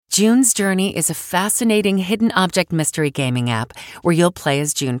June's Journey is a fascinating hidden object mystery gaming app where you'll play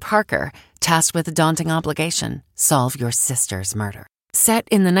as June Parker, tasked with a daunting obligation: solve your sister's murder. Set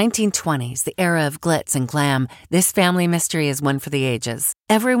in the 1920s, the era of glitz and glam, this family mystery is one for the ages.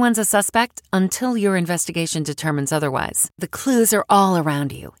 Everyone's a suspect until your investigation determines otherwise. The clues are all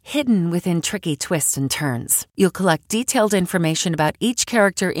around you, hidden within tricky twists and turns. You'll collect detailed information about each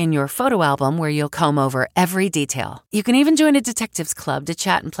character in your photo album where you'll comb over every detail. You can even join a detectives club to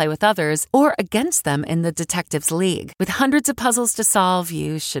chat and play with others or against them in the Detectives League. With hundreds of puzzles to solve,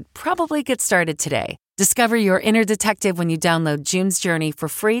 you should probably get started today. Discover your inner detective when you download June's Journey for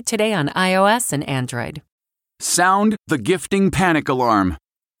free today on iOS and Android. Sound the gifting panic alarm.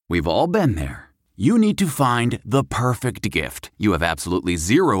 We've all been there. You need to find the perfect gift. You have absolutely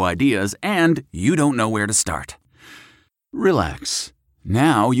zero ideas and you don't know where to start. Relax.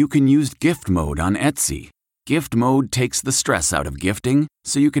 Now you can use gift mode on Etsy. Gift mode takes the stress out of gifting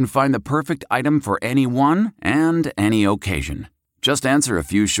so you can find the perfect item for anyone and any occasion. Just answer a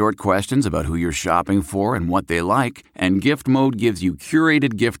few short questions about who you're shopping for and what they like, and Gift Mode gives you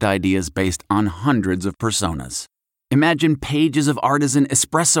curated gift ideas based on hundreds of personas. Imagine pages of artisan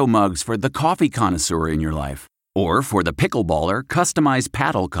espresso mugs for the coffee connoisseur in your life. Or for the pickleballer, customized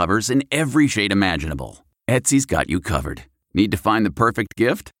paddle covers in every shade imaginable. Etsy's got you covered. Need to find the perfect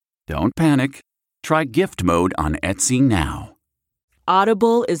gift? Don't panic. Try Gift Mode on Etsy now.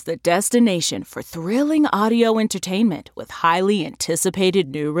 Audible is the destination for thrilling audio entertainment with highly anticipated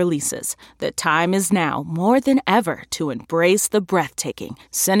new releases. The time is now more than ever to embrace the breathtaking,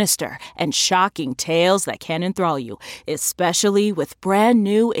 sinister, and shocking tales that can enthrall you, especially with brand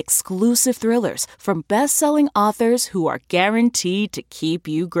new exclusive thrillers from best-selling authors who are guaranteed to keep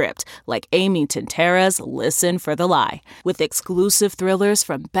you gripped, like Amy Tintera's Listen for the Lie. With exclusive thrillers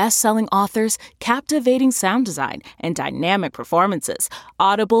from best-selling authors, captivating sound design, and dynamic performances,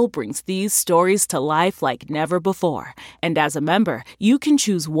 Audible brings these stories to life like never before. And as a member, you can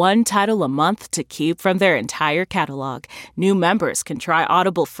choose one title a month to keep from their entire catalog. New members can try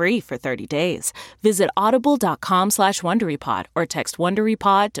Audible free for 30 days. Visit audible.com/WonderyPod or text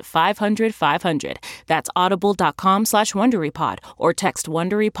WonderyPod to 500-500. That's audible.com/WonderyPod or text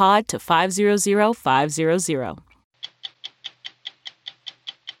WonderyPod to 500-500.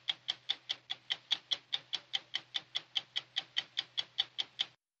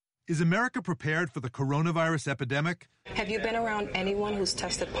 Is America prepared for the coronavirus epidemic? Have you been around anyone who's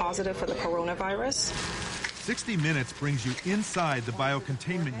tested positive for the coronavirus? 60 Minutes brings you inside the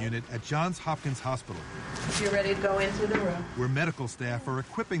biocontainment unit at Johns Hopkins Hospital. You're ready to go into the room. Where medical staff are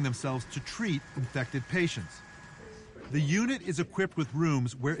equipping themselves to treat infected patients. The unit is equipped with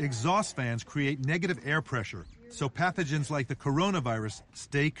rooms where exhaust fans create negative air pressure, so pathogens like the coronavirus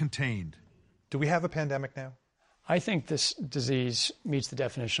stay contained. Do we have a pandemic now? I think this disease meets the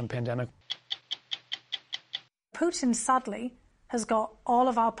definition of pandemic. Putin, sadly, has got all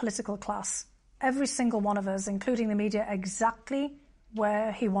of our political class, every single one of us, including the media, exactly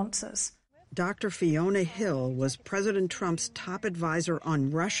where he wants us. Dr. Fiona Hill was President Trump's top advisor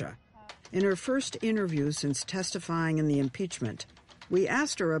on Russia. In her first interview since testifying in the impeachment, we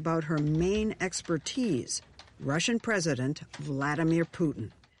asked her about her main expertise, Russian President Vladimir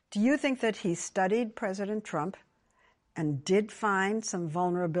Putin. Do you think that he studied President Trump and did find some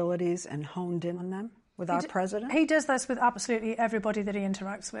vulnerabilities and honed in on them with our president? He does this with absolutely everybody that he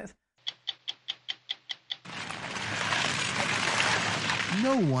interacts with.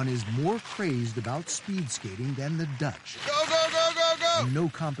 No one is more crazed about speed skating than the Dutch. Go, go, go, go, go! And no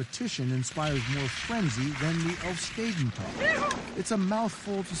competition inspires more frenzy than the Elfstedentocht. It's a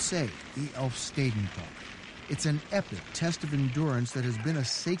mouthful to say, the Elfstedentocht. It's an epic test of endurance that has been a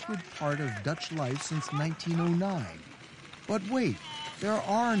sacred part of Dutch life since 1909. But wait, there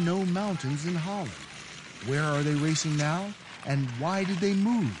are no mountains in Holland. Where are they racing now? And why did they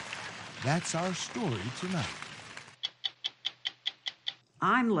move? That's our story tonight.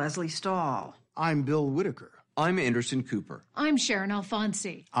 I'm Leslie Stahl. I'm Bill Whitaker. I'm Anderson Cooper. I'm Sharon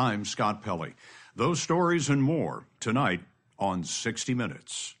Alfonsi. I'm Scott Pelley. Those stories and more tonight on 60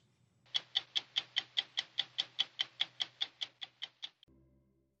 Minutes.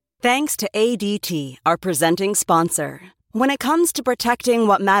 Thanks to ADT, our presenting sponsor. When it comes to protecting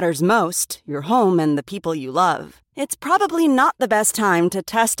what matters most, your home and the people you love, it's probably not the best time to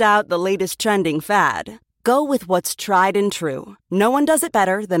test out the latest trending fad. Go with what's tried and true. No one does it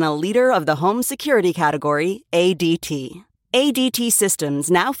better than a leader of the home security category, ADT. ADT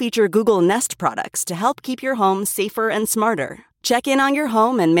systems now feature Google Nest products to help keep your home safer and smarter. Check in on your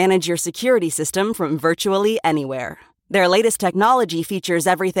home and manage your security system from virtually anywhere. Their latest technology features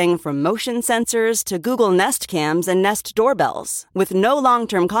everything from motion sensors to Google Nest cams and Nest doorbells, with no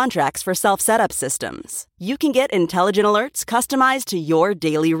long-term contracts for self-setup systems. You can get intelligent alerts customized to your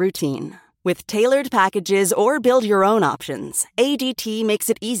daily routine. With tailored packages or build your own options, ADT makes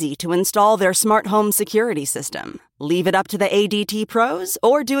it easy to install their smart home security system. Leave it up to the ADT pros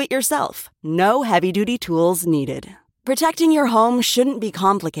or do it yourself. No heavy-duty tools needed. Protecting your home shouldn't be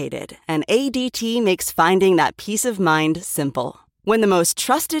complicated, and ADT makes finding that peace of mind simple. When the most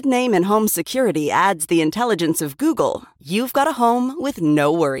trusted name in home security adds the intelligence of Google, you've got a home with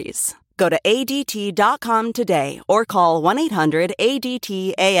no worries. Go to ADT.com today or call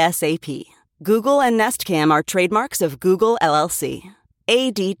 1-800-ADT-ASAP. Google and Nest Cam are trademarks of Google LLC.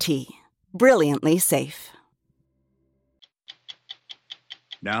 ADT. Brilliantly safe.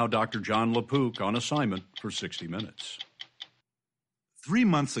 Now Dr. John LaPook on assignment for 60 Minutes. 3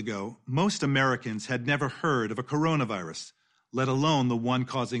 months ago, most Americans had never heard of a coronavirus, let alone the one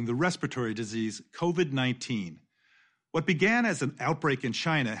causing the respiratory disease COVID-19. What began as an outbreak in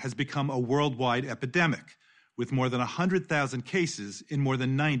China has become a worldwide epidemic, with more than 100,000 cases in more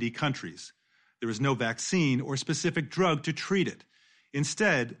than 90 countries. There is no vaccine or specific drug to treat it.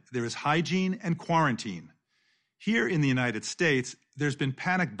 Instead, there is hygiene and quarantine. Here in the United States, there's been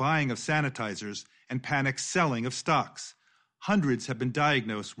panic buying of sanitizers and panic selling of stocks. Hundreds have been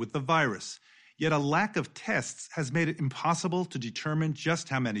diagnosed with the virus, yet a lack of tests has made it impossible to determine just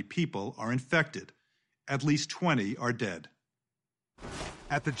how many people are infected. At least 20 are dead.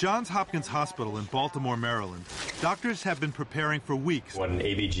 At the Johns Hopkins Hospital in Baltimore, Maryland, doctors have been preparing for weeks. An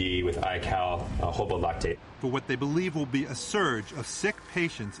ABG with iCal, hobolactate. For what they believe will be a surge of sick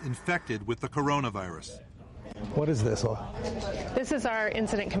patients infected with the coronavirus. What is this? This is our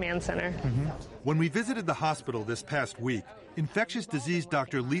incident command center. When we visited the hospital this past week, infectious disease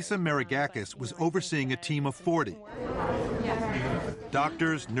Dr. Lisa Marigakis was overseeing a team of 40.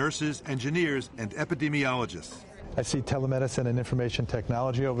 Doctors, nurses, engineers, and epidemiologists. I see telemedicine and information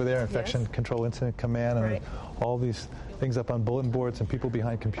technology over there, infection control incident command, and all these things up on bulletin boards and people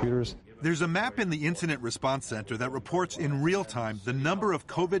behind computers. There's a map in the Incident Response Center that reports in real time the number of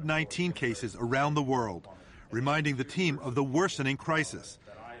COVID-19 cases around the world, reminding the team of the worsening crisis.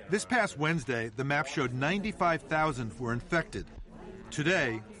 This past Wednesday, the map showed 95,000 were infected.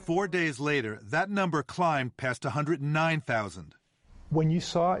 Today, 4 days later, that number climbed past 109,000. When you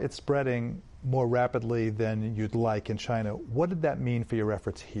saw it spreading more rapidly than you'd like in China, what did that mean for your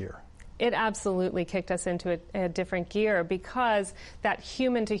efforts here? It absolutely kicked us into a different gear because that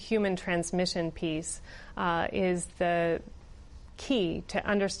human-to-human transmission piece is the key to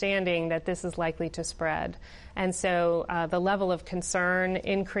understanding that this is likely to spread. And so the level of concern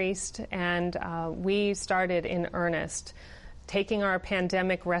increased, and we started in earnest taking our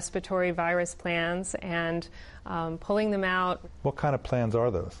pandemic respiratory virus plans and pulling them out. What kind of plans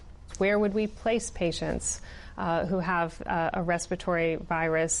are those? Where would we place patients who have a respiratory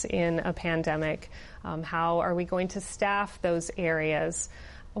virus in a pandemic? How are we going to staff those areas?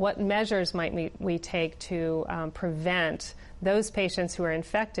 What measures might we take to prevent those patients who are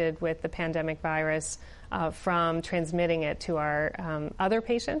infected with the pandemic virus from transmitting it to our other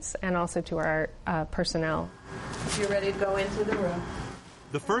patients and also to our personnel? If you're ready to go into the room.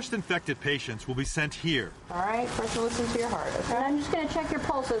 The first infected patients will be sent here. All right, first listen to your heart, okay? I'm just going to check your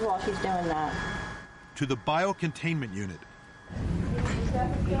pulses while she's doing that. To the biocontainment unit.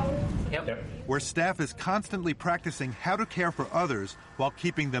 Yep. Where staff is constantly practicing how to care for others while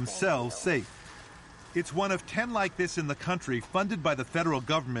keeping themselves safe. It's one of 10 like this in the country, funded by the federal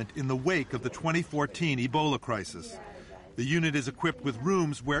government in the wake of the 2014 Ebola crisis. The unit is equipped with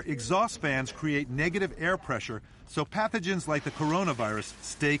rooms where exhaust fans create negative air pressure so pathogens like the coronavirus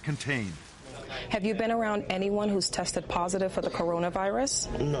stay contained. Have you been around anyone who's tested positive for the coronavirus?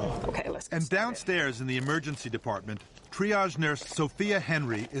 No. Okay, let's And downstairs in the emergency department, triage nurse Sophia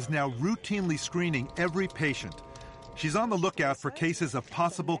Henry is now routinely screening every patient. She's on the lookout for cases of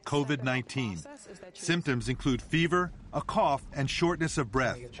possible COVID-19. Symptoms include fever, a cough, and shortness of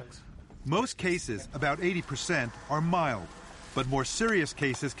breath. Most cases, about 80%, are mild, but more serious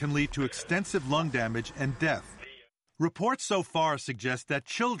cases can lead to extensive lung damage and death. Reports so far suggest that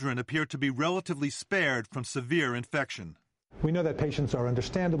children appear to be relatively spared from severe infection. We know that patients are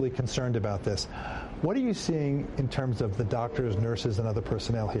understandably concerned about this. What are you seeing in terms of the doctors, nurses, and other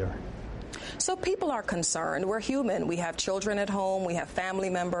personnel here? So people are concerned. We're human. We have children at home. We have family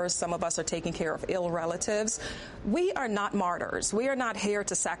members. Some of us are taking care of ill relatives. We are not martyrs. We are not here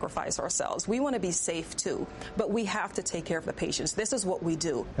to sacrifice ourselves. We want to be safe, too. But we have to take care of the patients. This is what we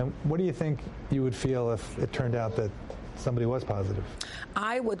do. And what do you think you would feel if it turned out that somebody was positive?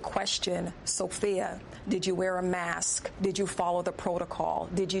 I would question, Sophia, did you wear a mask? Did you follow the protocol?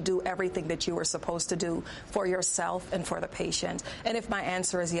 Did you do everything that you were supposed to do for yourself and for the patient? And if my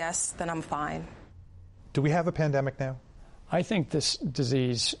answer is yes, then I'm fine. Do we have a pandemic now? I think this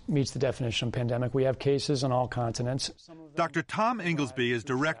disease meets the definition of pandemic. We have cases on all continents. Dr. Tom Inglesby is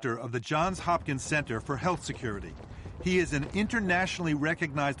director of the Johns Hopkins Center for Health Security. He is an internationally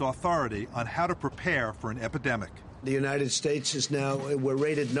recognized authority on how to prepare for an epidemic. The United States is now, we're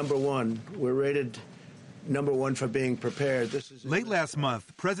rated number one. We're rated number one for being prepared. Late last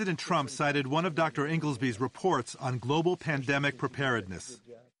month, President Trump cited one of Dr. Inglesby's reports on global pandemic preparedness.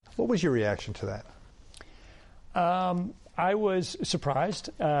 What was your reaction to that? I was surprised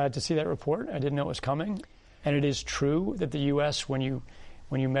to see that report. I didn't know it was coming. And it is true that the U.S., when you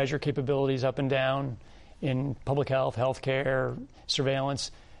measure capabilities up and down in public health, healthcare,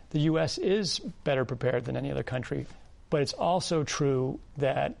 surveillance, the U.S. is better prepared than any other country. But it's also true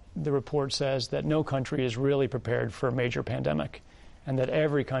that the report says that no country is really prepared for a major pandemic and that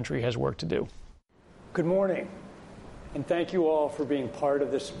every country has work to do. Good morning, and thank you all for being part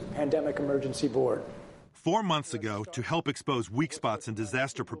of this Pandemic Emergency Board. 4 months ago, to help expose weak spots in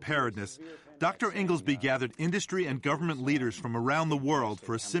disaster preparedness, Dr. Inglesby gathered industry and government leaders from around the world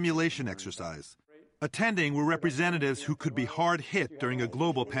for a simulation exercise. Attending were representatives who could be hard hit during a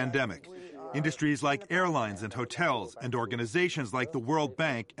global pandemic. Industries like airlines and hotels, and organizations like the World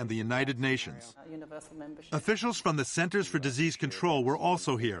Bank and the United Nations. Officials from the Centers for Disease Control were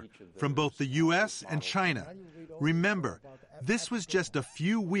also here, from both the U.S. and China. Remember, this was just a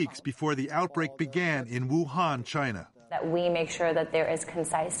few weeks before the outbreak began in Wuhan, China. That we make sure that there is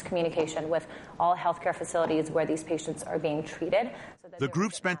concise communication with all healthcare facilities where these patients are being treated. The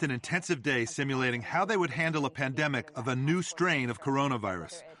group spent an intensive day simulating how they would handle a pandemic of a new strain of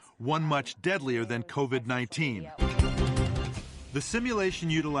coronavirus, one much deadlier than COVID-19. The simulation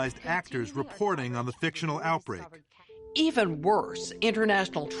utilized actors reporting on the fictional outbreak. Even worse,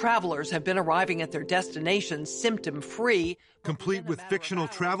 international travelers have been arriving at their destinations symptom-free. Complete with fictional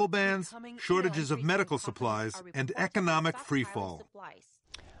travel bans, shortages of medical supplies, and economic freefall.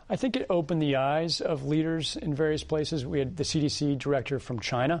 I think it opened the eyes of leaders in various places. We had the CDC director from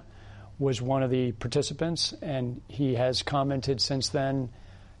China was one of the participants, and he has commented since then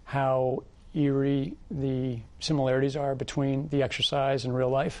how eerie the similarities are between the exercise and real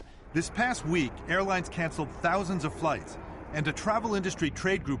life. This past week, airlines canceled thousands of flights, and a travel industry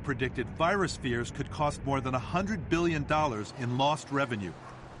trade group predicted virus fears could cost more than $100 billion in lost revenue.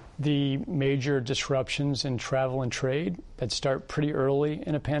 The major disruptions in travel and trade that start pretty early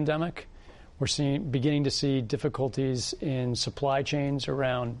in a pandemic. We're beginning to see difficulties in supply chains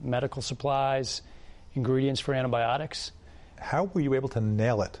around medical supplies, ingredients for antibiotics. How were you able to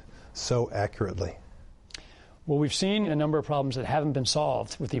nail it so accurately? Well, we've seen a number of problems that haven't been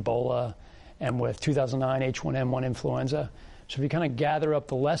solved with Ebola and with 2009 H1N1 influenza. So if you kind of gather up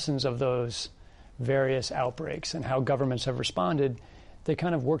the lessons of those various outbreaks and how governments have responded, they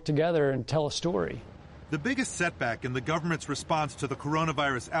kind of work together and tell a story. The biggest setback in the government's response to the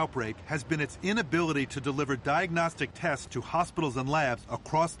coronavirus outbreak has been its inability to deliver diagnostic tests to hospitals and labs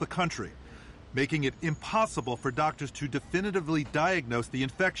across the country, making it impossible for doctors to definitively diagnose the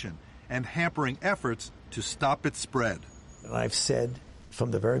infection and hampering efforts to stop its spread. I've said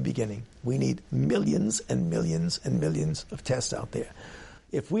from the very beginning, we need millions and millions and millions of tests out there.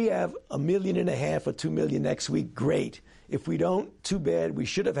 If we have 1.5 million or 2 million next week, great. If we don't, too bad. We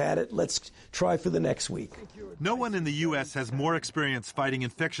should have had it. Let's try for the next week. No one in the U.S. has more experience fighting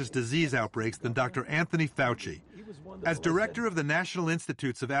infectious disease outbreaks than Dr. Anthony Fauci. As director of the National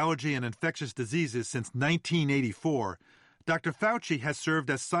Institutes of Allergy and Infectious Diseases since 1984, Dr. Fauci has served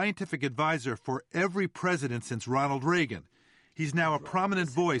as scientific advisor for every president since Ronald Reagan. He's now a prominent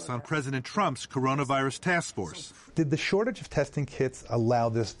voice on President Trump's coronavirus task force. Did the shortage of testing kits allow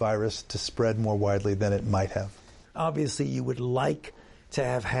this virus to spread more widely than it might have? Obviously, you would like to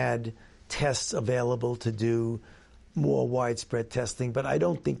have had tests available to do more widespread testing, but I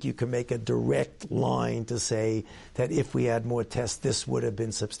don't think you can make a direct line to say that if we had more tests, this would have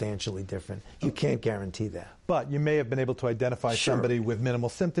been substantially different. You can't guarantee that. But you may have been able to identify somebody with minimal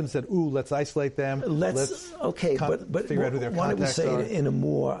symptoms that, let's isolate them. Let's figure out who their contacts are. Why don't we say it in a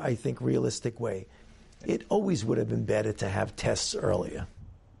more, I think, realistic way? It always would have been better to have tests earlier.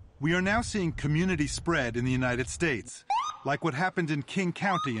 We are now seeing community spread in the United States, like what happened in King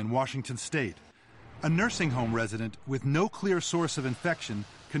County in Washington state. A nursing home resident with no clear source of infection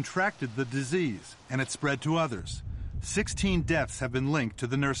contracted the disease, and it spread to others. 16 deaths have been linked to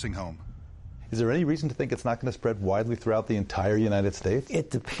the nursing home. Is there any reason to think it's not going to spread widely throughout the entire United States?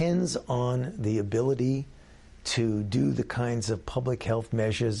 It depends on the ability to do the kinds of public health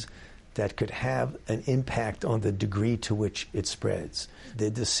measures that could have an impact on the degree to which it spreads. The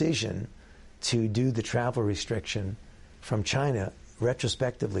decision to do the travel restriction from China,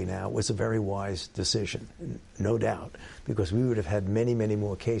 retrospectively now, was a very wise decision, no doubt, because we would have had many, many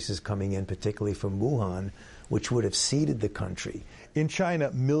more cases coming in, particularly from Wuhan, which would have seeded the country. In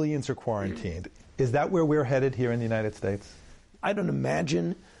China, millions are quarantined. Is that where we're headed here in the United States? I don't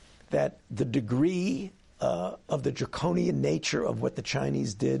imagine that the degree of the draconian nature of what the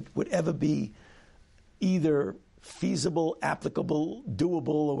Chinese did would ever be either feasible, applicable, doable,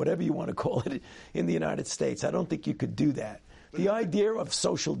 or whatever you want to call it in the United States. I don't think you could do that. The idea of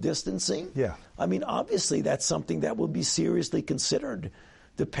social distancing, I mean, obviously that's something that will be seriously considered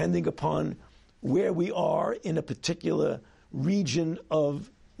depending upon where we are in a particular region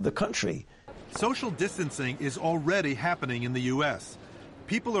of the country. Social distancing is already happening in the U.S.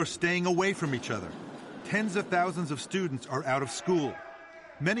 People are staying away from each other. Tens of thousands of students are out of school.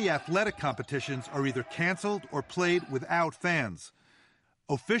 Many athletic competitions are either canceled or played without fans.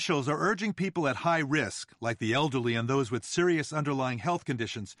 Officials are urging people at high risk, like the elderly and those with serious underlying health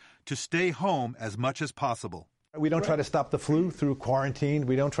conditions, to stay home as much as possible. We don't try to stop the flu through quarantine.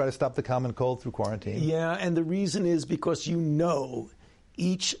 We don't try to stop the common cold through quarantine. Yeah, and the reason is because you know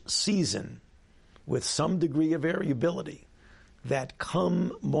each season, with some degree of variability, that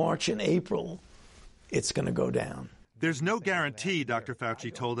come March and April, it's going to go down. There's no guarantee, Dr.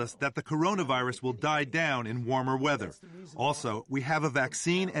 Fauci told us, that the coronavirus will die down in warmer weather. Also, we have a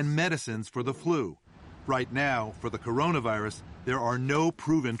vaccine and medicines for the flu. Right now, for the coronavirus, there are no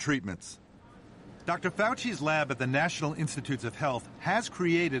proven treatments. Dr. Fauci's lab at the National Institutes of Health has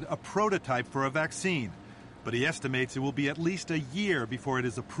created a prototype for a vaccine, but he estimates it will be at least a year before it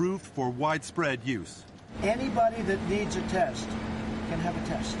is approved for widespread use. Anybody that needs a test can have a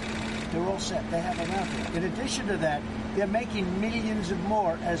test. They're all set. They have them out there. In addition to that, they're making millions of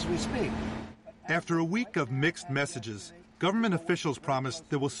more as we speak. After a week of mixed messages, government officials promised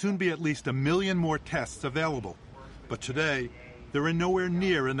there will soon be at least 1 million more tests available. But today, there are nowhere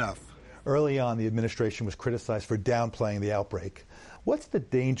near enough. Early on, the administration was criticized for downplaying the outbreak. What's the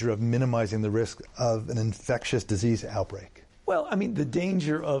danger of minimizing the risk of an infectious disease outbreak? Well, I mean, the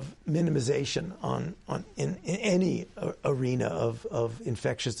danger of minimization in any arena of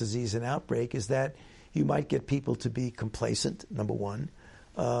infectious disease and outbreak is that you might get people to be complacent, number one.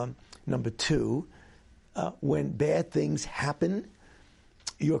 Number two, when bad things happen,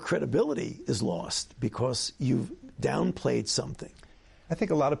 your credibility is lost because you've downplayed something. I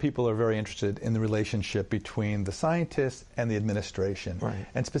think a lot of people are very interested in the relationship between the scientists and the administration. Right.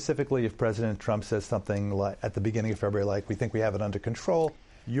 And specifically, if President Trump says something like, at the beginning of February, like, we think we have it under control,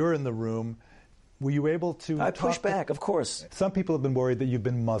 you're in the room. Were you able to I push back, of course. Some people have been worried that you've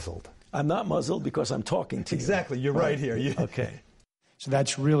been muzzled. I'm not muzzled because I'm talking to you. Exactly. You're right here. Okay. So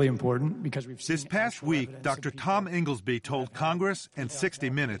that's really important because we've seen This past week, Dr. Tom Inglesby told Congress and 60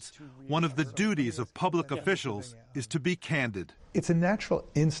 Minutes one of the duties of public officials is to be candid. It's a natural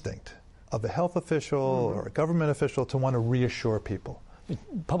instinct of a health official or a government official to want to reassure people.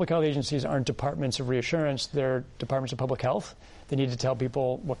 Public health agencies aren't departments of reassurance. They're departments of public health. They need to tell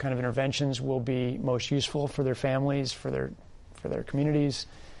people what kind of interventions will be most useful for their families, for their communities,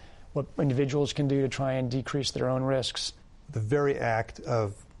 what individuals can do to try and decrease their own risks. The very act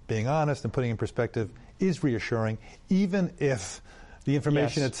of being honest and putting in perspective is reassuring, even if the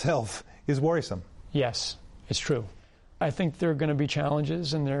information itself is worrisome. Yes, it's true. I think there are going to be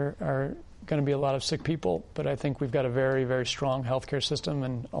challenges and there are going to be a lot of sick people, but I think we've got a very, very strong healthcare system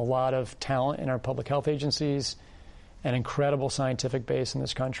and a lot of talent in our public health agencies, an incredible scientific base in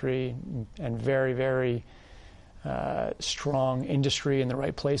this country, and very, very strong industry in the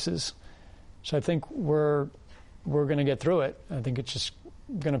right places. So I think we're going to get through it. I think it's just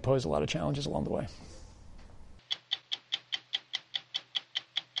going to pose a lot of challenges along the way.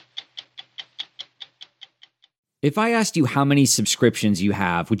 If I asked you how many subscriptions you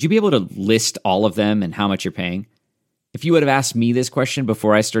have, would you be able to list all of them and how much you're paying? If you would have asked me this question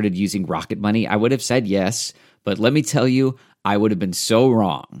before I started using Rocket Money, I would have said yes, but let me tell you, I would have been so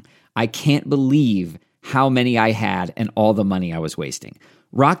wrong. I can't believe how many I had and all the money I was wasting.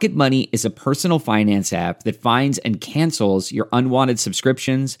 Rocket Money is a personal finance app that finds and cancels your unwanted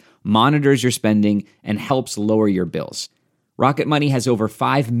subscriptions, monitors your spending, and helps lower your bills. Rocket Money has over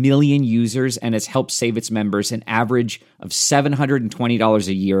 5 million users and has helped save its members an average of $720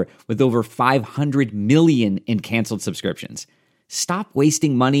 a year with over 500 million in canceled subscriptions. Stop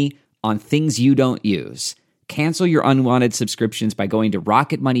wasting money on things you don't use. Cancel your unwanted subscriptions by going to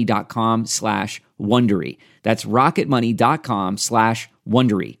rocketmoney.com/Wondery. That's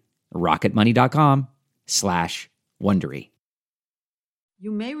rocketmoney.com/Wondery. rocketmoney.com/Wondery.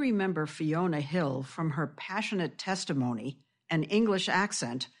 You may remember Fiona Hill from her passionate testimony and English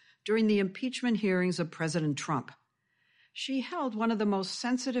accent during the impeachment hearings of President Trump. She held one of the most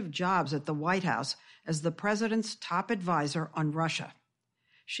sensitive jobs at the White House as the president's top advisor on Russia.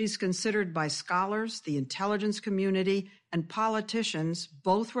 She's considered by scholars, the intelligence community, and politicians,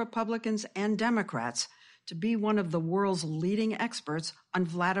 both Republicans and Democrats, to be one of the world's leading experts on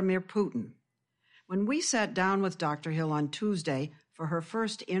Vladimir Putin. When we sat down with Dr. Hill on Tuesday for her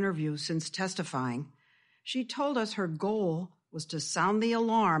first interview since testifying, she told us her goal was to sound the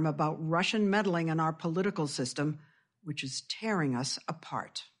alarm about Russian meddling in our political system, which is tearing us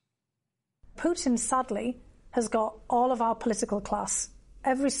apart. Putin, sadly, has got all of our political class,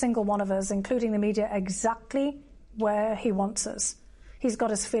 every single one of us, including the media, exactly where he wants us. He's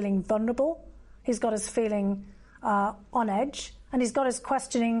got us feeling vulnerable, he's got us feeling on edge, and he's got us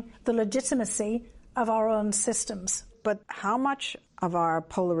questioning the legitimacy of our own systems. But how much of our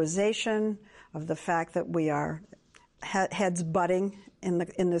polarization, of the fact that we are heads butting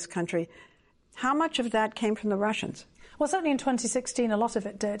in this country, how much of that came from the Russians? Well, certainly in 2016, a lot of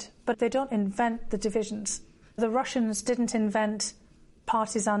it did, but they don't invent the divisions. The Russians didn't invent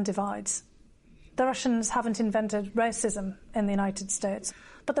partisan divides. The Russians haven't invented racism in the United States,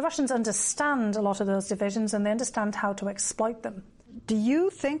 but the Russians understand a lot of those divisions and they understand how to exploit them. Do you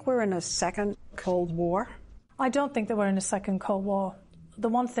think we're in a second Cold War? I don't think that we're in a second Cold War. The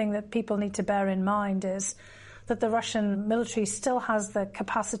one thing that people need to bear in mind is that the Russian military still has the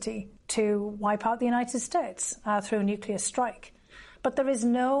capacity to wipe out the United States through a nuclear strike. But there is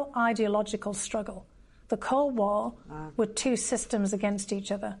no ideological struggle. The Cold War were two systems against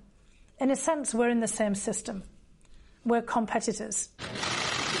each other. In a sense, we're in the same system. We're competitors.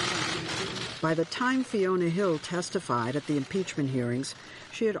 By the time Fiona Hill testified at the impeachment hearings,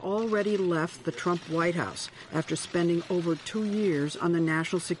 she had already left the Trump White House after spending over 2 years on the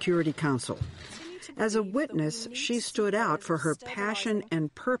National Security Council. As a witness, she stood out for her passion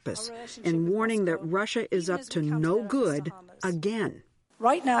and purpose in warning that Russia is up to no good again.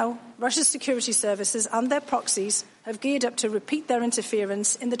 Right now, Russia's security services and their proxies have geared up to repeat their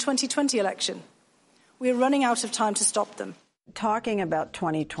interference in the 2020 election. We are running out of time to stop them. Talking about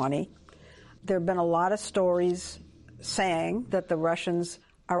 2020, there have been a lot of stories saying that the Russians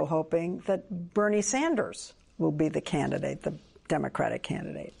are hoping that Bernie Sanders will be the candidate, the Democratic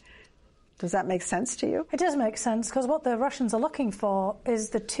candidate. Does that make sense to you? It does make sense, because what the Russians are looking for is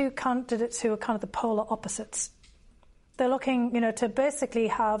the two candidates who are kind of the polar opposites. They're looking, to basically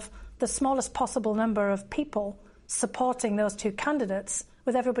have the smallest possible number of people supporting those two candidates,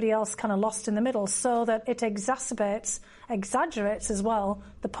 with everybody else kind of lost in the middle, so that it exaggerates as well,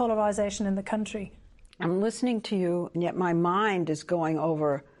 the polarization in the country. I'm listening to you, and yet my mind is going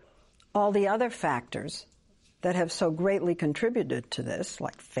over all the other factors that have so greatly contributed to this,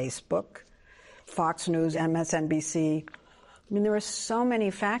 like Facebook, Fox News, MSNBC. I mean, there are so many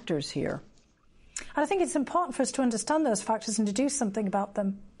factors here. And I think it's important for us to understand those factors and to do something about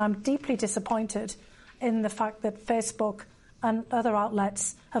them. I'm deeply disappointed in the fact that Facebook and other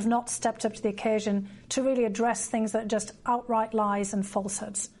outlets have not stepped up to the occasion to really address things that are just outright lies and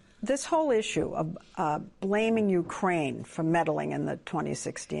falsehoods. This whole issue of blaming Ukraine for meddling in the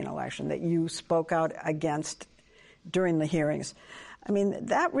 2016 election that you spoke out against during the hearings, I mean,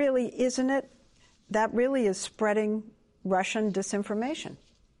 that really, isn't it? That really is spreading Russian disinformation,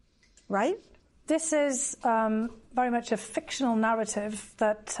 right? This is very much a fictional narrative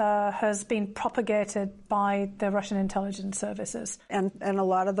that has been propagated by the Russian intelligence services. And a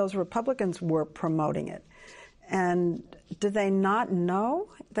lot of those Republicans were promoting it. And do they not know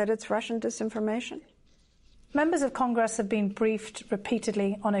that it's Russian disinformation? Members of Congress have been briefed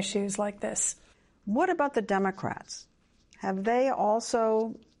repeatedly on issues like this. What about the Democrats? Have they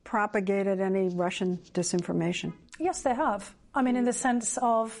also propagated any Russian disinformation? Yes, they have. I mean, in the sense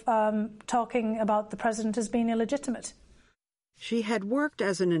of talking about the president as being illegitimate. She had worked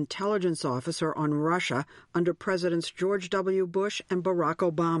as an intelligence officer on Russia under Presidents George W. Bush and Barack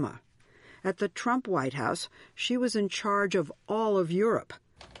Obama. At the Trump White House, she was in charge of all of Europe.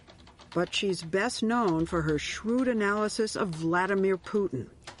 But she's best known for her shrewd analysis of Vladimir Putin.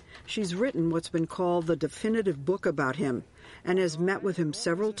 She's written what's been called the definitive book about him and has met with him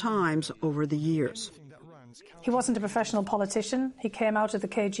several times over the years. He wasn't a professional politician. He came out of the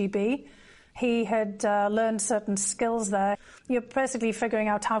KGB. He had learned certain skills there. You're basically figuring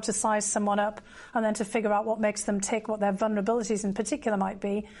out how to size someone up and then to figure out what makes them tick, what their vulnerabilities in particular might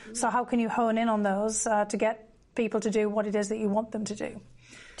be. So how can you hone in on those to get people to do what it is that you want them to do?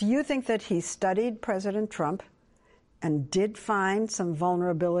 Do you think that he studied President Trump and did find some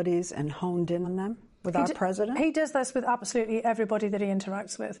vulnerabilities and honed in on them? with our president? He does this with absolutely everybody that he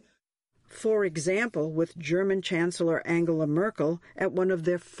interacts with. For example, with German Chancellor Angela Merkel at one of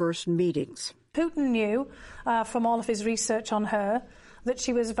their first meetings. Putin knew from all of his research on her that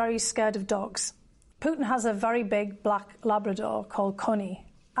she was very scared of dogs. Putin has a very big black Labrador called Connie,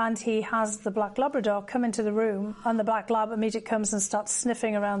 and he has the black Labrador come into the room, and the black lab immediately comes and starts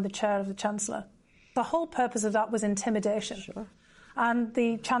sniffing around the chair of the Chancellor. The whole purpose of that was intimidation. Sure. And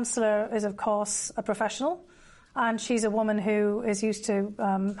the Chancellor is, of course, a professional, and she's a woman who is used to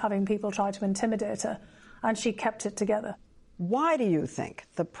having people try to intimidate her, and she kept it together. Why do you think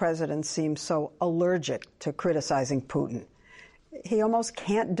the president seems so allergic to criticizing Putin? He almost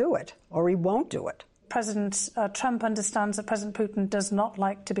can't do it, or he won't do it. President Trump understands that President Putin does not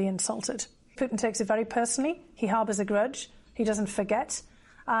like to be insulted. Putin takes it very personally. He harbors a grudge. He doesn't forget.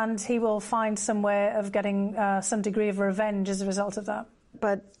 And he will find some way of getting some degree of revenge as a result of that.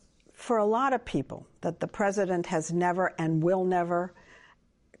 But for a lot of people, that the president has never and will never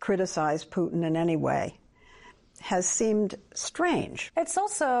criticize Putin in any way has seemed strange. It's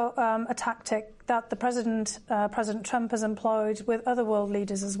also a tactic that the President Trump has employed with other world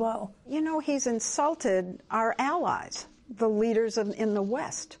leaders as well. You know, he's insulted our allies, the leaders in the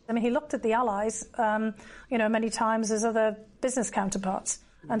West. I mean, he looked at the allies, many times as other business counterparts.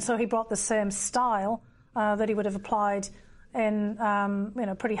 And so he brought the same style that he would have applied in,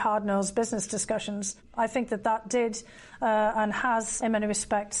 pretty hard-nosed business discussions. I think that did and has, in many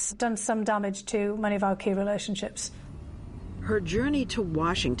respects, done some damage to many of our key relationships. Her journey to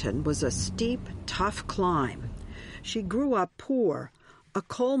Washington was a steep, tough climb. She grew up poor, a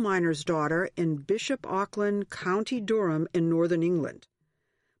coal miner's daughter in Bishop Auckland, County Durham in northern England.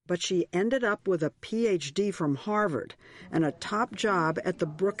 But she ended up with a Ph.D. from Harvard and a top job at the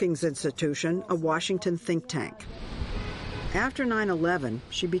Brookings Institution, a Washington think tank. After 9/11,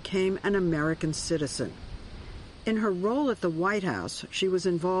 she became an American citizen. In her role at the White House, she was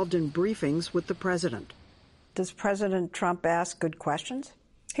involved in briefings with the president. Does President Trump ask good questions?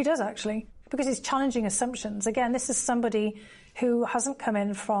 He does, actually, because he's challenging assumptions. Again, this is somebody who hasn't come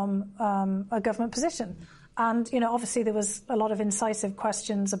in from a government position. And, obviously there was a lot of incisive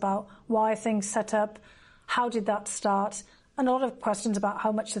questions about why things set up, how did that start, and a lot of questions about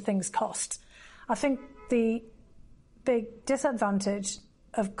how much the things cost. I think the big disadvantage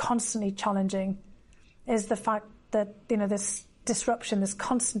of constantly challenging is the fact that, this disruption, this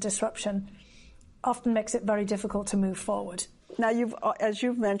constant disruption, often makes it very difficult to move forward. Now, as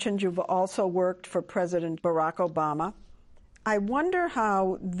you've mentioned, you've also worked for President Barack Obama. I wonder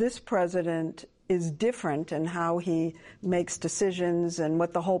how this president is different in how he makes decisions and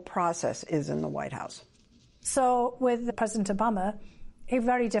what the whole process is in the White House. So with President Obama, a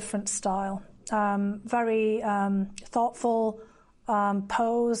very different style, very thoughtful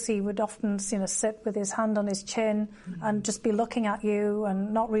pose. He would often, sit with his hand on his chin and just be looking at you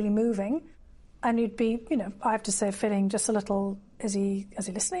and not really moving. And you'd be, I have to say, feeling just a little, is he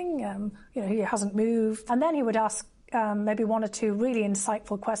listening? He hasn't moved. And then he would ask maybe one or two really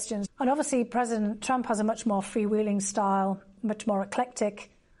insightful questions. And obviously President Trump has a much more freewheeling style, much more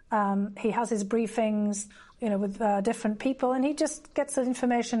eclectic. He has his briefings, with different people, and he just gets the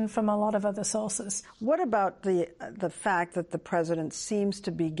information from a lot of other sources. What about the fact that the president seems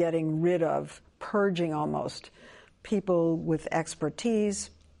to be getting rid of, purging almost, people with expertise,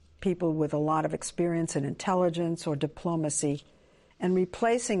 people with a lot of experience in intelligence or diplomacy, and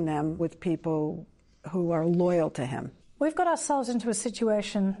replacing them with people who are loyal to him? We've got ourselves into a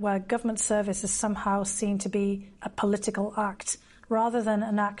situation where government service is somehow seen to be a political act rather than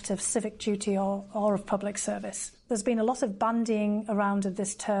an act of civic duty or of public service. There's been a lot of bandying around of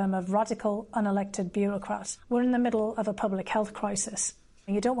this term of radical unelected bureaucrat. We're in the middle of a public health crisis.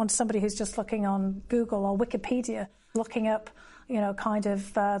 You don't want somebody who's just looking on Google or Wikipedia, looking up,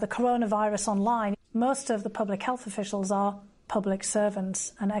 the coronavirus online. Most of the public health officials are public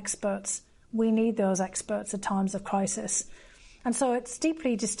servants and experts. We need those experts at times of crisis. And so it's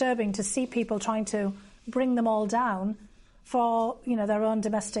deeply disturbing to see people trying to bring them all down for, their own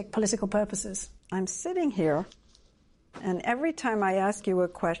domestic political purposes. I'm sitting here, and every time I ask you a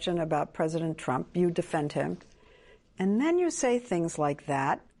question about President Trump, you defend him. And then you say things like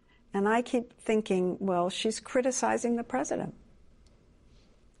that, and I keep thinking, well, she's criticizing the president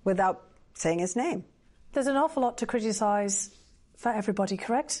without saying his name. There's an awful lot to criticize for everybody,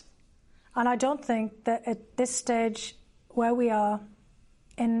 correct? And I don't think that at this stage where we are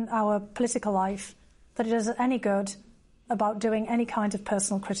in our political life that it does any good about doing any kind of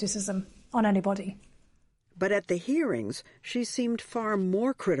personal criticism on anybody. But at the hearings, she seemed far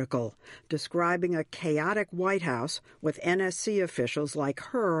more critical, describing a chaotic White House with NSC officials like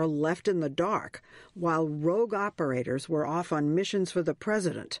her left in the dark, while rogue operators were off on missions for the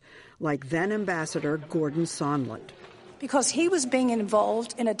president, like then-Ambassador Gordon Sondland. Because he was being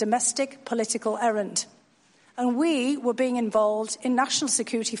involved in a domestic political errand, and we were being involved in national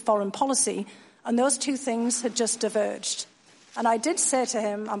security foreign policy, and those two things had just diverged. And I did say to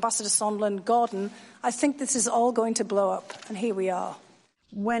him, Ambassador Sondland, Gordon, I think this is all going to blow up, and here we are.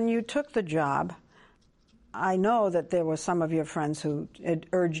 When you took the job, I know that there were some of your friends who had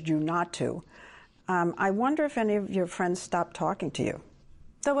urged you not to. I wonder if any of your friends stopped talking to you.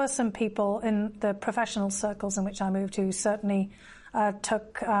 There were some people in the professional circles in which I moved to who certainly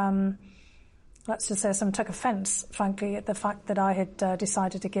took offence, frankly, at the fact that I had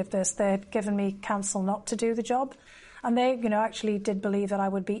decided to give this. They had given me counsel not to do the job. And they, actually did believe that I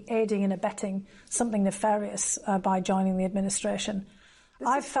would be aiding and abetting something nefarious by joining the administration.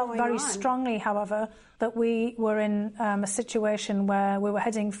 I felt very strongly, however, that we were in a situation where we were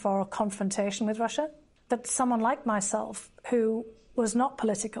heading for a confrontation with Russia, that someone like myself, who was not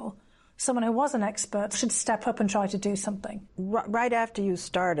political, someone who was an expert, should step up and try to do something. Right after you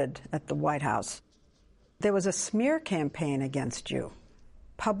started at the White House, there was a smear campaign against you.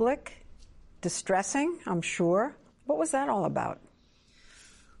 Public, distressing, I'm sure. What was that all about?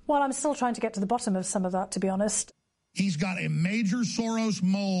 Well, I'm still trying to get to the bottom of some of that, to be honest. He's got a major Soros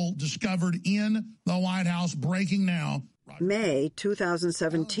mole discovered in the White House, breaking now. May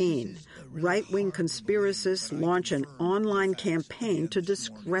 2017, right-wing conspiracists launch an online campaign to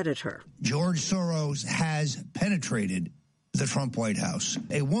discredit her. George Soros has penetrated the Trump White House.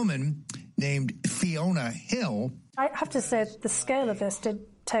 A woman named Fiona Hill. I have to say the scale of this did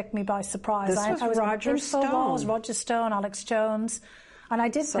take me by surprise. I was Roger Stone, Alex Jones, and I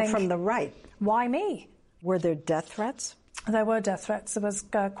did think, from the right, why me? Were there death threats? There were death threats. There was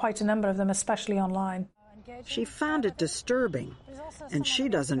quite a number of them, especially online. She found it disturbing, and she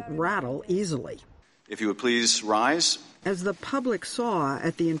doesn't rattle easily. If you would please rise. As the public saw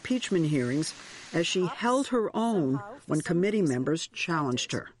at the impeachment hearings, as she held her own when committee members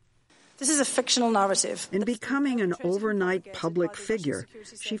challenged her. This is a fictional narrative. In becoming an overnight public figure,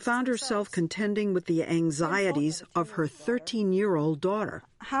 she found herself contending with the anxieties of her 13-year-old daughter.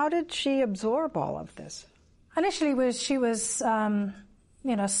 How did she absorb all of this? Initially, she was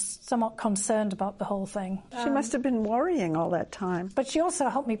somewhat concerned about the whole thing. She must have been worrying all that time. But she also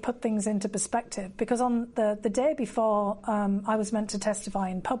helped me put things into perspective, because on the day before I was meant to testify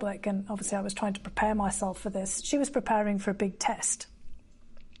in public, and obviously I was trying to prepare myself for this, she was preparing for a big test.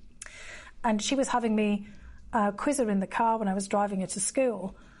 And she was having me quiz her in the car when I was driving her to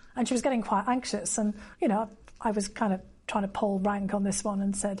school, and she was getting quite anxious. And, I was kind of trying to pull rank on this one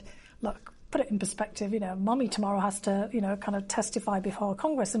and said, look, put it in perspective, Mommy tomorrow has to, kind of testify before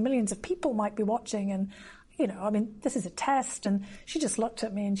Congress, and millions of people might be watching, and, this is a test. And she just looked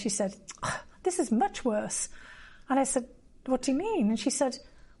at me and she said, this is much worse. And I said, what do you mean? And she said,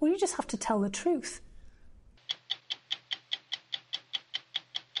 well, you just have to tell the truth.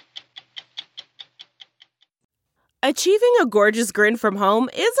 Achieving a gorgeous grin from home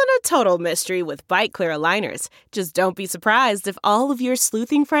isn't a total mystery with Byte Clear aligners. Just don't be surprised if all of your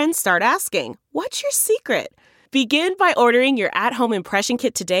sleuthing friends start asking, what's your secret? Begin by ordering your at-home impression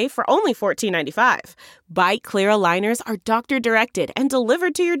kit today for only $14.95. Byte Clear aligners are doctor-directed and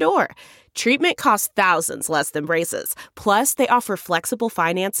delivered to your door. Treatment costs thousands less than braces. Plus, they offer flexible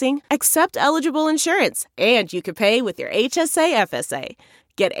financing, accept eligible insurance, and you can pay with your HSA FSA.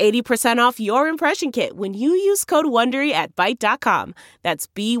 Get 80% off your impression kit when you use code WONDERY at Byte.com. That's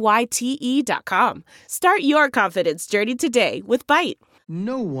BYTE.com. Start your confidence journey today with Byte.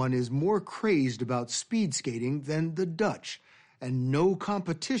 No one is more crazed about speed skating than the Dutch, and no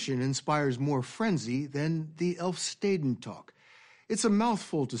competition inspires more frenzy than the Elfstedentocht. It's a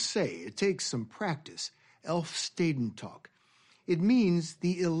mouthful to say. It takes some practice. Elfstedentocht. It means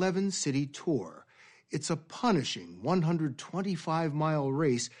the 11-city tour. It's a punishing 125-mile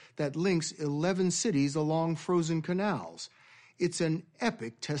race that links 11 cities along frozen canals. It's an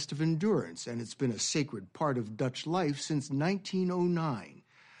epic test of endurance, and it's been a sacred part of Dutch life since 1909.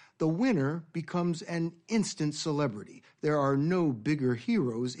 The winner becomes an instant celebrity. There are no bigger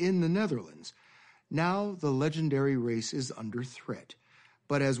heroes in the Netherlands. Now the legendary race is under threat.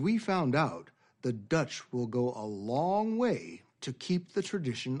 But as we found out, the Dutch will go a long way to keep the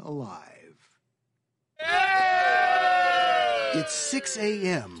tradition alive. It's 6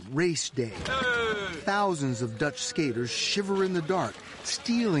 a.m., race day. Thousands of Dutch skaters shiver in the dark,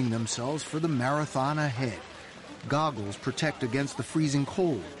 steeling themselves for the marathon ahead. Goggles protect against the freezing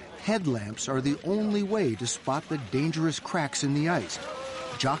cold. Headlamps are the only way to spot the dangerous cracks in the ice.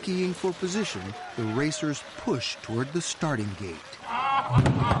 Jockeying for position, the racers push toward the starting gate.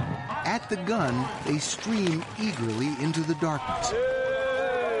 At the gun, they stream eagerly into the darkness.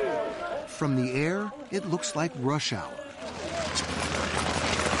 From the air, it looks like rush hour.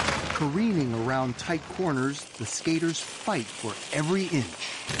 Careening around tight corners, the skaters fight for every inch.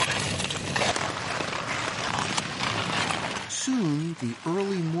 Soon, the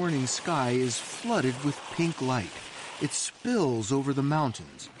early morning sky is flooded with pink light. It spills over the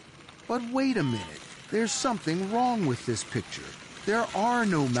mountains. But wait a minute, there's something wrong with this picture. There are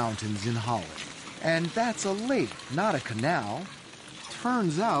no mountains in Holland, and that's a lake, not a canal.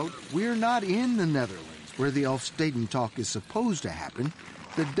 Turns out we're not in the Netherlands, where the Elfstedentocht is supposed to happen.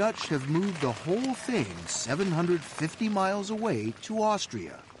 The Dutch have moved the whole thing 750 miles away to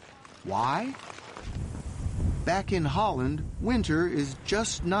Austria. Why? Back in Holland, winter is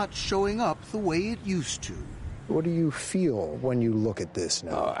just not showing up the way it used to. What do you feel when you look at this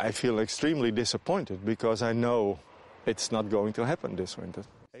now? I feel extremely disappointed because I know it's not going to happen this winter.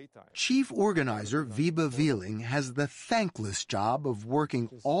 Chief organizer Wiebe Wieling has the thankless job of working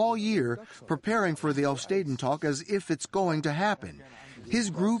all year preparing for the Elfstedentocht as if it's going to happen. His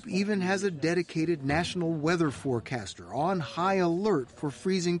group even has a dedicated national weather forecaster on high alert for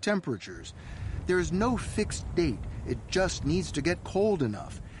freezing temperatures. There's no fixed date. It just needs to get cold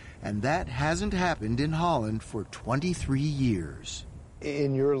enough. And that hasn't happened in Holland for 23 years.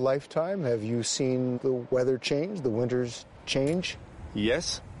 In your lifetime, have you seen the weather change, the winters change?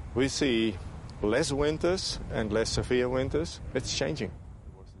 Yes, we see less winters and less severe winters. It's changing.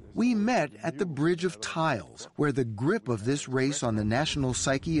 We met at the Bridge of Tiles, where the grip of this race on the national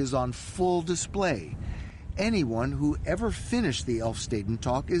psyche is on full display. Anyone who ever finished the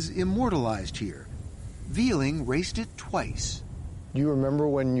Elfstedentocht is immortalized here. Wieling raced it twice. Do you remember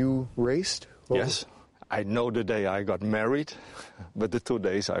when you raced? Yes. I know the day I got married, but the 2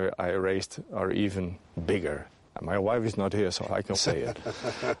 days I raced are even bigger. My wife is not here, so I can say it.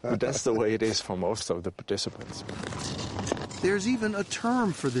 But that's the way it is for most of the participants. There's even a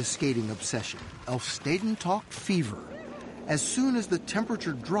term for this skating obsession, Elfstedentocht fever. As soon as the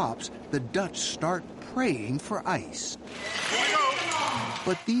temperature drops, the Dutch start praying for ice.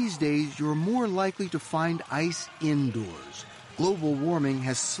 But these days, you're more likely to find ice indoors. Global warming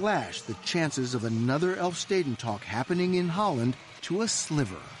has slashed the chances of another Elfstedentocht happening in Holland to a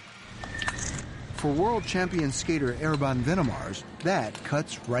sliver. For world champion skater Erban Venemars, that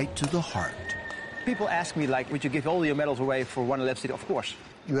cuts right to the heart. People ask me, like, would you give all your medals away for one Elfstedentocht? Of course.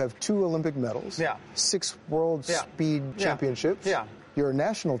 You have 2 Olympic medals, 6 World Speed Championships. Yeah. You're a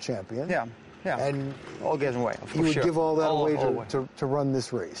national champion. Yeah. And all given away, you would give all that away to run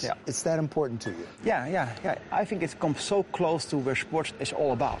this race. Yeah. It's that important to you. Yeah. I think it's come so close to where sport is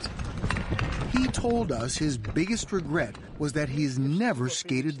all about. He told us his biggest regret was that he's never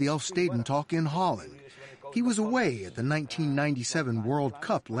skated the Elfstedentocht in Holland. He was away at the 1997 World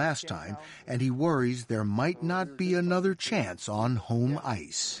Cup last time, and he worries there might not be another chance on home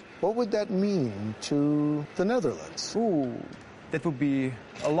ice. What would that mean to the Netherlands? That would be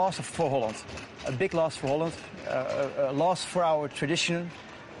a loss for Holland, a big loss for Holland, a loss for our tradition,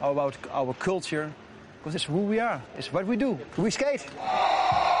 about our culture, because it's who we are, it's what we do. We skate.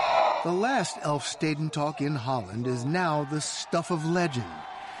 The last Elfstedentocht in Holland is now the stuff of legend.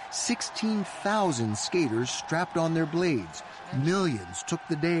 16,000 skaters strapped on their blades. Millions took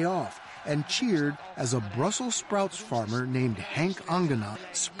the day off and cheered as a Brussels sprouts farmer named Henk Angena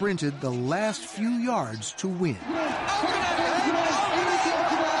sprinted the last few yards to win.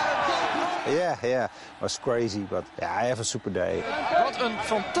 Yeah, it was crazy, but I have a super day. Wat een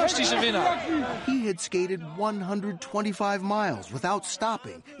fantastische winnaar. He had skated 125 miles without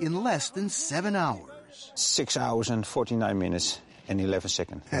stopping in less than 7 hours. 6 hours and 49 minutes and 11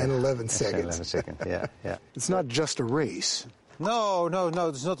 seconds. And 11 seconds. 11 seconds, yeah. It's not just a race. No,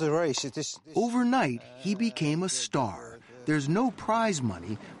 it's not a race. Overnight, he became a star. There's no prize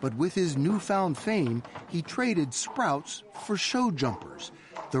money, but with his newfound fame, he traded sprouts for show jumpers.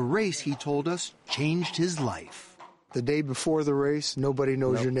 The race, he told us, changed his life. The day before the race, nobody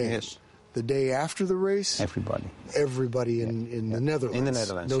knows your name. Yes. The day after the race, everybody. Everybody in the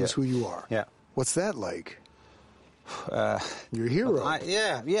Netherlands, knows who you are. Yeah. What's that like? You're a hero.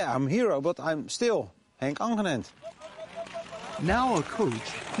 I'm a hero, but I'm still Henk Angena. Now a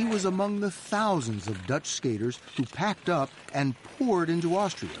coach, he was among the thousands of Dutch skaters who packed up and poured into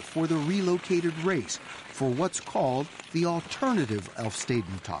Austria for the relocated race, for what's called the alternative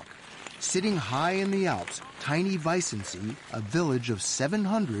Elfstedentocht. Sitting high in the Alps, tiny Weissensee, a village of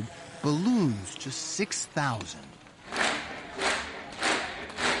 700, balloons to 6,000.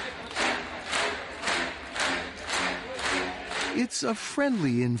 It's a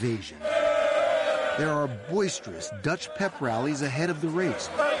friendly invasion. There are boisterous Dutch pep rallies ahead of the race.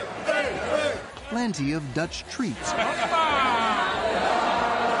 Plenty of Dutch treats.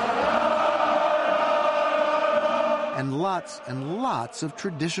 And lots of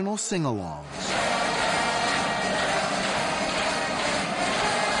traditional sing-alongs.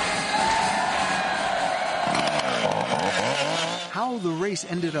 How the race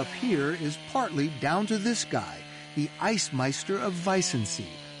ended up here is partly down to this guy, the Icemeister of Weissensee,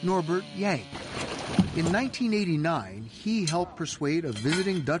 Norbert Yank. In 1989, he helped persuade a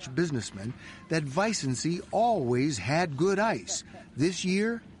visiting Dutch businessman that Weissensee always had good ice. This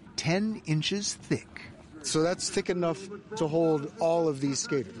year, 10 inches thick. So that's thick enough to hold all of these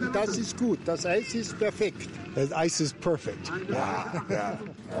skaters. Das ist gut. Das Eis ist perfekt. The ice is perfect. Yeah.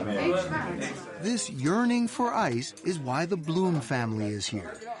 This yearning for ice is why the Bloom family is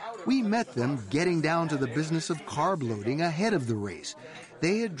here. We met them getting down to the business of carb loading ahead of the race.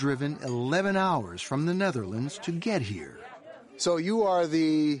 They had driven 11 hours from the Netherlands to get here. So you are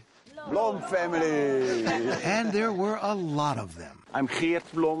the Blom family. And there were a lot of them. I'm Geert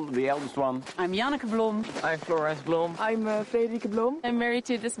Blom, the eldest one. I'm Janneke Blom. I'm Florence Blom. I'm Frederike Blom. I'm married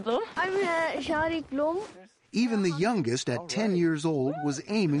to this Blom. I'm Sharik Blom. Even the youngest, at 10 years old, was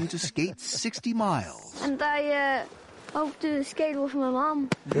aiming to skate 60 miles. And I hope to skate with my mom.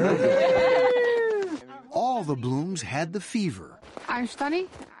 All the Blooms had the fever. I'm Stanny.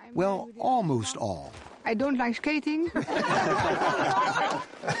 Well, almost all. I don't like skating.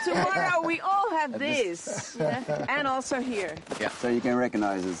 Tomorrow we all have this. And also here. Yeah, so you can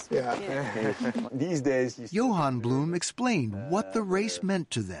recognize us. Yeah. These days... Johan Bloom explained what the race meant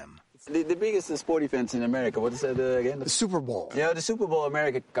to them. The biggest sport events in America, what is that again? The Super Bowl. Yeah, the Super Bowl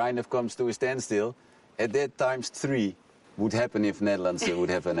America kind of comes to a standstill. At that times 3 would happen if Netherlands would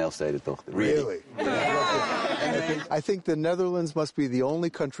have an Elfstedentocht. Really? I think the Netherlands must be the only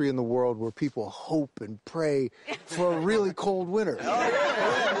country in the world where people hope and pray for a really cold winter.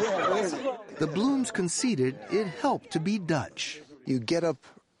 The Blooms conceded it helped to be Dutch. You get up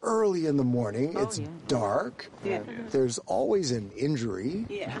early in the morning, it's dark, there's always an injury.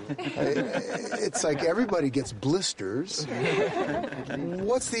 It's like everybody gets blisters.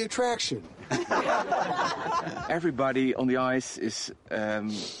 What's the attraction? Everybody on the ice is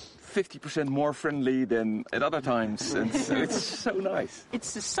 50% more friendly than at other times, and it's so nice.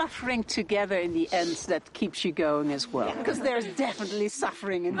 It's the suffering together in the end that keeps you going as well. Because there's definitely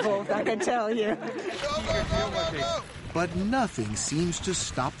suffering involved, I can tell you. But nothing seems to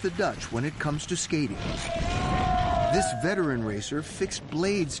stop the Dutch when it comes to skating. This veteran racer fixed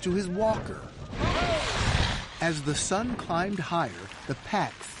blades to his walker. As the sun climbed higher, the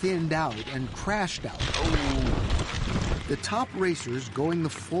pack thinned out and crashed out. The top racers going the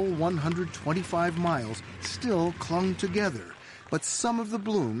full 125 miles still clung together, but some of the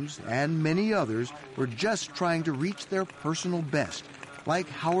Blooms and many others were just trying to reach their personal best, like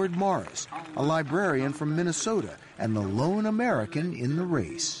Howard Morris, a librarian from Minnesota and the lone American in the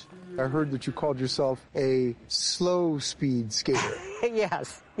race. I heard that you called yourself a slow speed skater.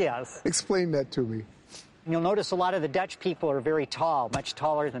 Yes. Explain that to me. You'll notice a lot of the Dutch people are very tall, much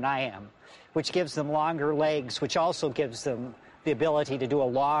taller than I am, which gives them longer legs, which also gives them the ability to do a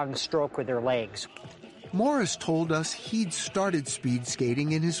long stroke with their legs. Morris told us he'd started speed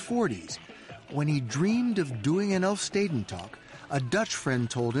skating in his 40s. When he dreamed of doing an Elfstedentocht, a Dutch friend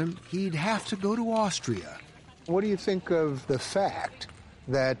told him he'd have to go to Austria. What do you think of the fact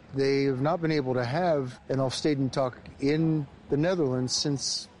that they have not been able to have an Elfstedentocht in the Netherlands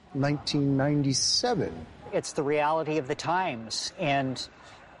since 1997? It's the reality of the times, and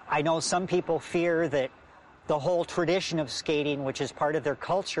I know some people fear that the whole tradition of skating, which is part of their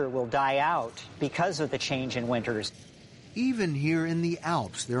culture, will die out because of the change in winters. Even here in the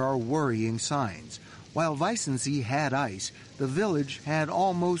Alps, there are worrying signs. While Weissensee had ice, the village had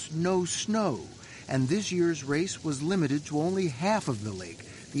almost no snow, and this year's race was limited to only half of the lake.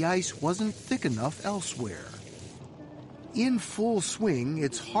 The ice wasn't thick enough elsewhere. In full swing,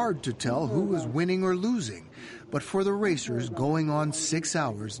 it's hard to tell who was winning or losing, but for the racers going on 6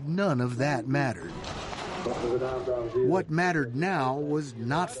 hours, none of that mattered. What mattered now was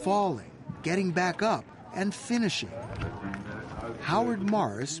not falling, getting back up, and finishing. Howard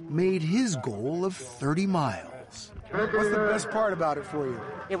Morris made his goal of 30 miles. What's the best part about it for you?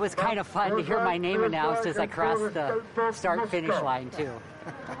 It was kind of fun to hear my name announced as I crossed the start-finish line, too.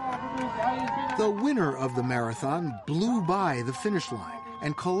 The winner of the marathon blew by the finish line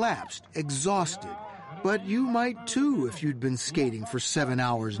and collapsed, exhausted. But you might too if you'd been skating for 7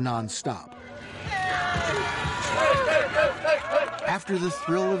 hours nonstop. After the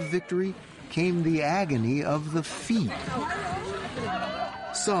thrill of victory came the agony of the feet.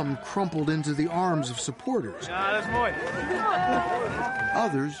 Some crumpled into the arms of supporters.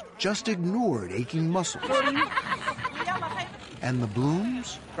 Others just ignored aching muscles. And the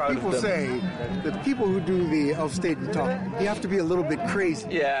Blooms? People say that people who do the Elfsteden talk, you have to be a little bit crazy.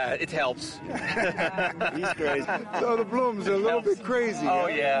 Yeah, it helps. He's crazy. So the Blooms are a little bit crazy. Oh,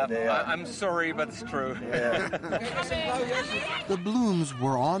 yeah. I'm sorry, but it's true. Yeah. The Blooms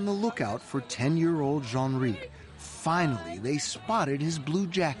were on the lookout for 10-year-old Jean-Ric. Finally, they spotted his blue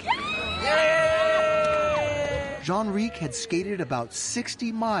jacket. Jean-Ric had skated about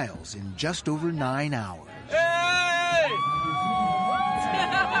 60 miles in just over 9 hours.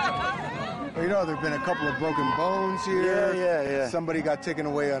 You know, there have been a couple of broken bones here. Yeah. Somebody got taken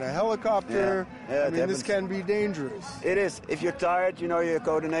away on a helicopter. Yeah, I mean, this can be dangerous. It is. If you're tired, you know, your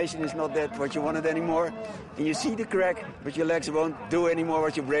coordination is not that what you wanted anymore. And you see the crack, but your legs won't do anymore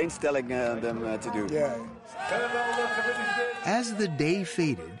what your brain's telling them to do. Yeah. As the day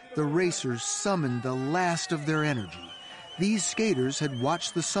faded, the racers summoned the last of their energy. These skaters had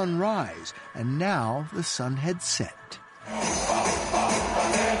watched the sun rise, and now the sun had set.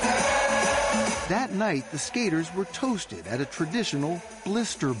 That night, the skaters were toasted at a traditional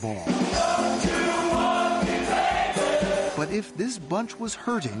blister ball. But if this bunch was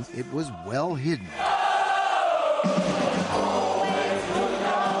hurting, it was well hidden.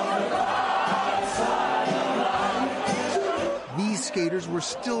 These skaters were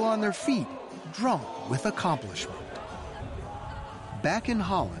still on their feet, drunk with accomplishment. Back in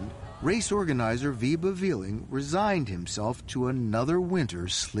Holland, race organizer Wiebe Wieling resigned himself to another winter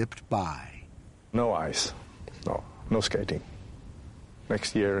slipped by. No ice. No skating.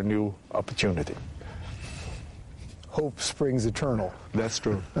 Next year, a new opportunity. Hope springs eternal. That's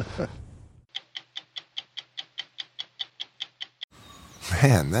true.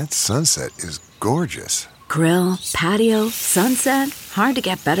 Man, that sunset is gorgeous. Grill, patio, sunset. Hard to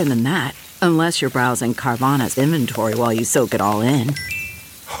get better than that. Unless you're browsing Carvana's inventory while you soak it all in.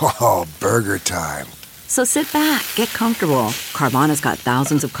 Oh, burger time. So sit back, get comfortable. Carvana's got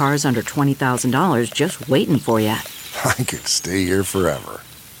thousands of cars under $20,000 just waiting for you. I could stay here forever.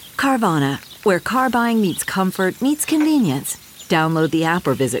 Carvana, where car buying meets comfort, meets convenience. Download the app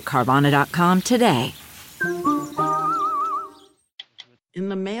or visit Carvana.com today. In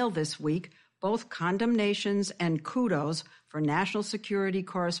the mail this week, both condemnations and kudos for National Security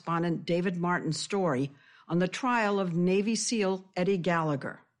Correspondent David Martin's story on the trial of Navy SEAL Eddie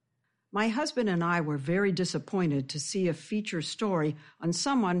Gallagher. My husband and I were very disappointed to see a feature story on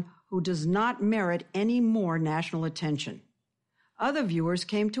someone who does not merit any more national attention. Other viewers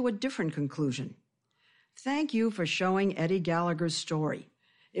came to a different conclusion. Thank you for showing Eddie Gallagher's story.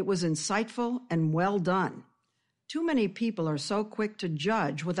 It was insightful and well done. Too many people are so quick to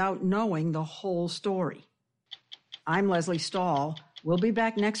judge without knowing the whole story. I'm Leslie Stahl. We'll be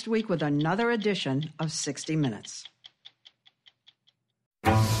back next week with another edition of 60 Minutes.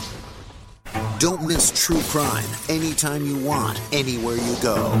 Don't miss true crime anytime you want, anywhere you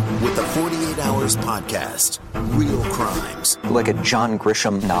go with the 48 Hours podcast. Real crimes. Like a John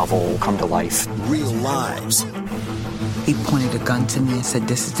Grisham novel come to life. Real lives. He pointed a gun to me and said,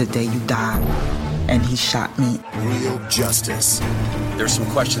 "This is the day you die." And he shot me. Real justice. There's some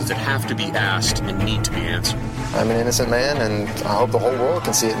questions that have to be asked and need to be answered. I'm an innocent man, and I hope the whole world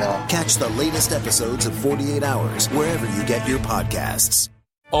can see it now. Catch the latest episodes of 48 Hours wherever you get your podcasts.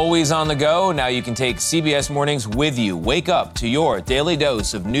 Always on the go, now you can take CBS Mornings with you. Wake up to your daily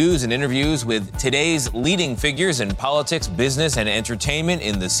dose of news and interviews with today's leading figures in politics, business, and entertainment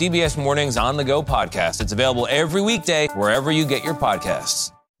in the CBS Mornings On the Go podcast. It's available every weekday wherever you get your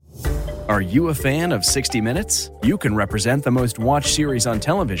podcasts. Are you a fan of 60 Minutes? You can represent the most watched series on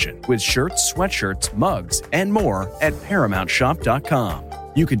television with shirts, sweatshirts, mugs, and more at ParamountShop.com.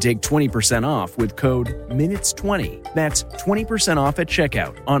 You can take 20% off with code MINUTES20. That's 20% off at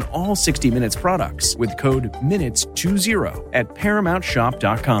checkout on all 60 Minutes products with code MINUTES20 at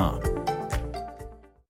ParamountShop.com.